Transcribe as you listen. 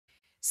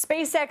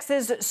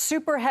SpaceX's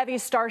Super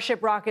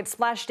Heavy-Starship rocket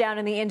splashed down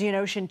in the Indian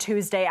Ocean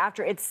Tuesday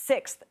after its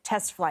sixth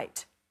test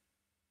flight.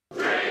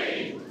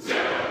 3, 2,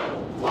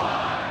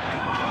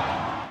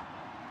 1.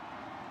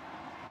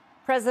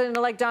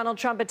 President-elect Donald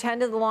Trump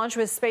attended the launch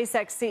with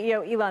SpaceX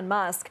CEO Elon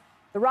Musk.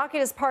 The rocket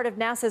is part of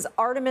NASA's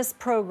Artemis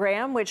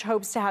program, which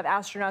hopes to have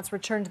astronauts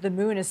return to the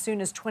moon as soon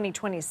as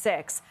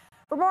 2026.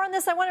 For more on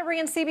this, I want to bring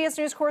in CBS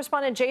News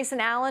correspondent Jason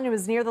Allen, who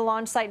is near the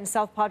launch site in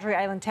South Padre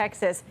Island,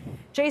 Texas.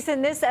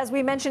 Jason, this, as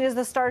we mentioned, is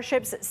the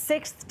Starship's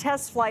sixth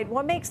test flight.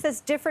 What makes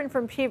this different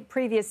from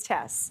previous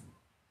tests?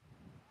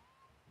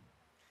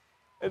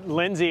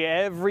 Lindsay,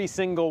 every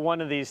single one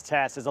of these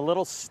tests is a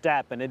little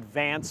step, an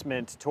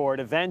advancement toward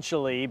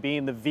eventually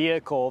being the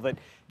vehicle that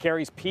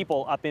carries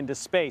people up into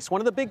space.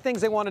 One of the big things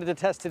they wanted to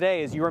test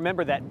today is, you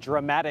remember that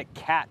dramatic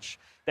catch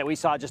that we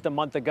saw just a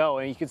month ago,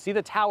 and you can see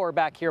the tower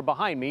back here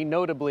behind me.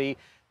 Notably,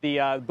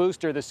 the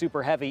booster, the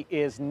Super Heavy,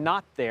 is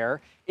not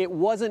there. It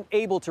wasn't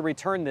able to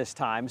return this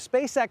time.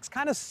 SpaceX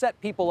kind of set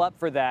people up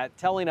for that,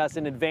 telling us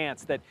in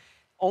advance that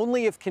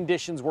only if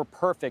conditions were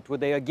perfect would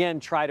they again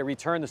try to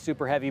return the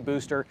Super Heavy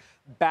booster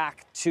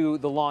back to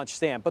the launch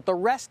stand. But the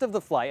rest of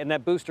the flight, and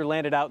that booster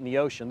landed out in the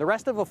ocean, the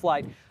rest of the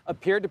flight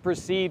appeared to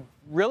proceed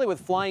really with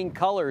flying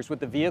colors,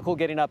 with the vehicle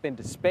getting up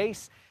into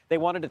space. They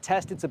wanted to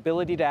test its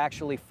ability to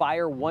actually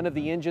fire one of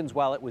the engines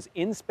while it was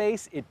in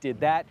space. It did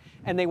that.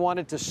 And they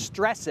wanted to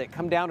stress it,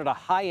 come down at a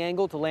high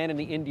angle to land in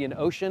the Indian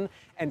Ocean,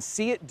 and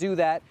see it do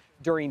that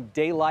during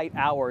daylight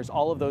hours.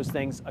 All of those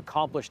things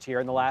accomplished here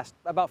in the last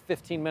about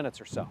 15 minutes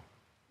or so.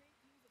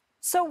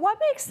 So what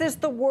makes this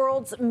the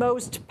world's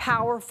most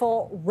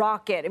powerful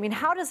rocket? I mean,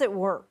 how does it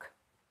work?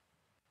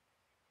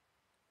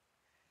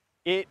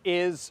 It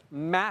is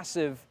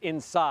massive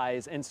in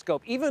size and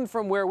scope. Even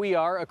from where we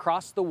are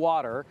across the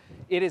water,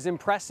 it is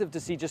impressive to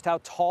see just how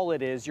tall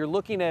it is. You're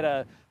looking at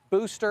a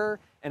booster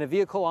and a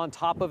vehicle on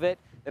top of it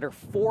that are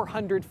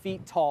 400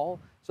 feet tall.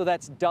 So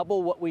that's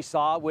double what we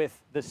saw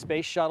with the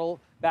space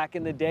shuttle back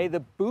in the day. The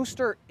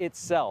booster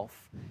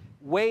itself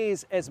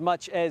weighs as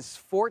much as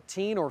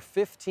 14 or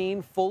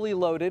 15 fully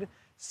loaded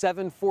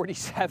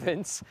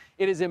 747s.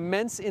 It is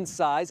immense in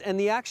size, and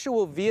the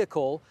actual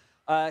vehicle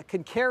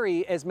can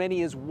carry as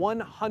many as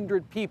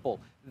 100 people.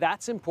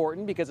 That's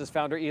important because, as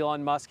founder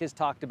Elon Musk has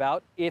talked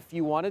about, if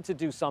you wanted to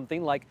do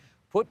something like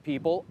put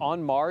people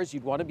on Mars,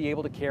 you'd want to be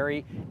able to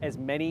carry as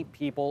many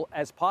people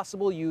as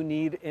possible. You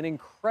need an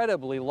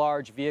incredibly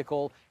large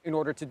vehicle in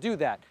order to do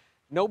that.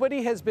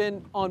 Nobody has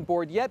been on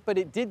board yet, but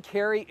it did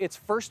carry its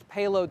first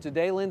payload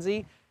today,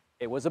 Lindsay.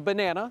 It was a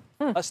banana,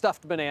 a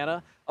stuffed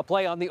banana, a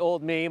play on the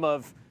old meme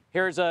of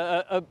here's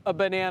a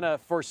banana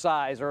for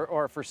size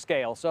or for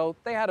scale. So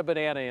they had a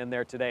banana in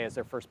there today as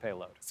their first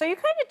payload. So you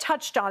kind of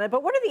touched on it,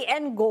 but what are the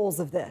end goals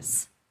of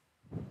this?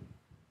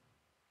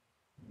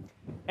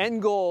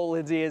 End goal,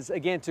 Lindsay, is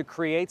again to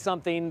create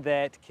something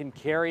that can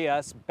carry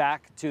us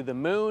back to the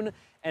moon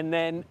and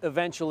then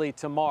eventually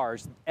to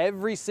Mars.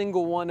 Every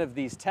single one of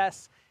these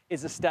tests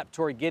is a step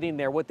toward getting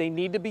there. What they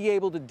need to be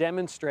able to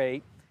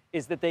demonstrate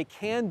is that they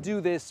can do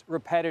this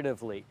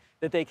repetitively,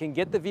 that they can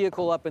get the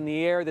vehicle up in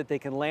the air, that they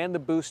can land the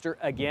booster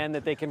again,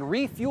 that they can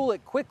refuel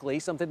it quickly,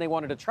 something they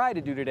wanted to try to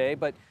do today,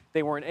 but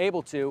they weren't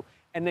able to,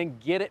 and then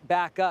get it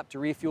back up to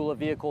refuel a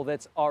vehicle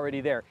that's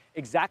already there.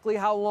 Exactly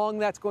how long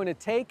that's going to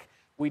take,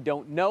 we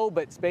don't know,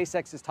 but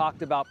SpaceX has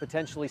talked about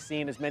potentially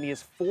seeing as many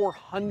as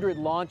 400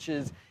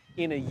 launches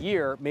in a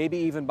year, maybe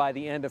even by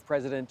the end of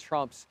President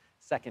Trump's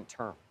second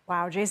term.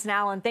 Wow, Jason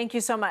Allen, thank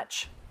you so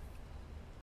much.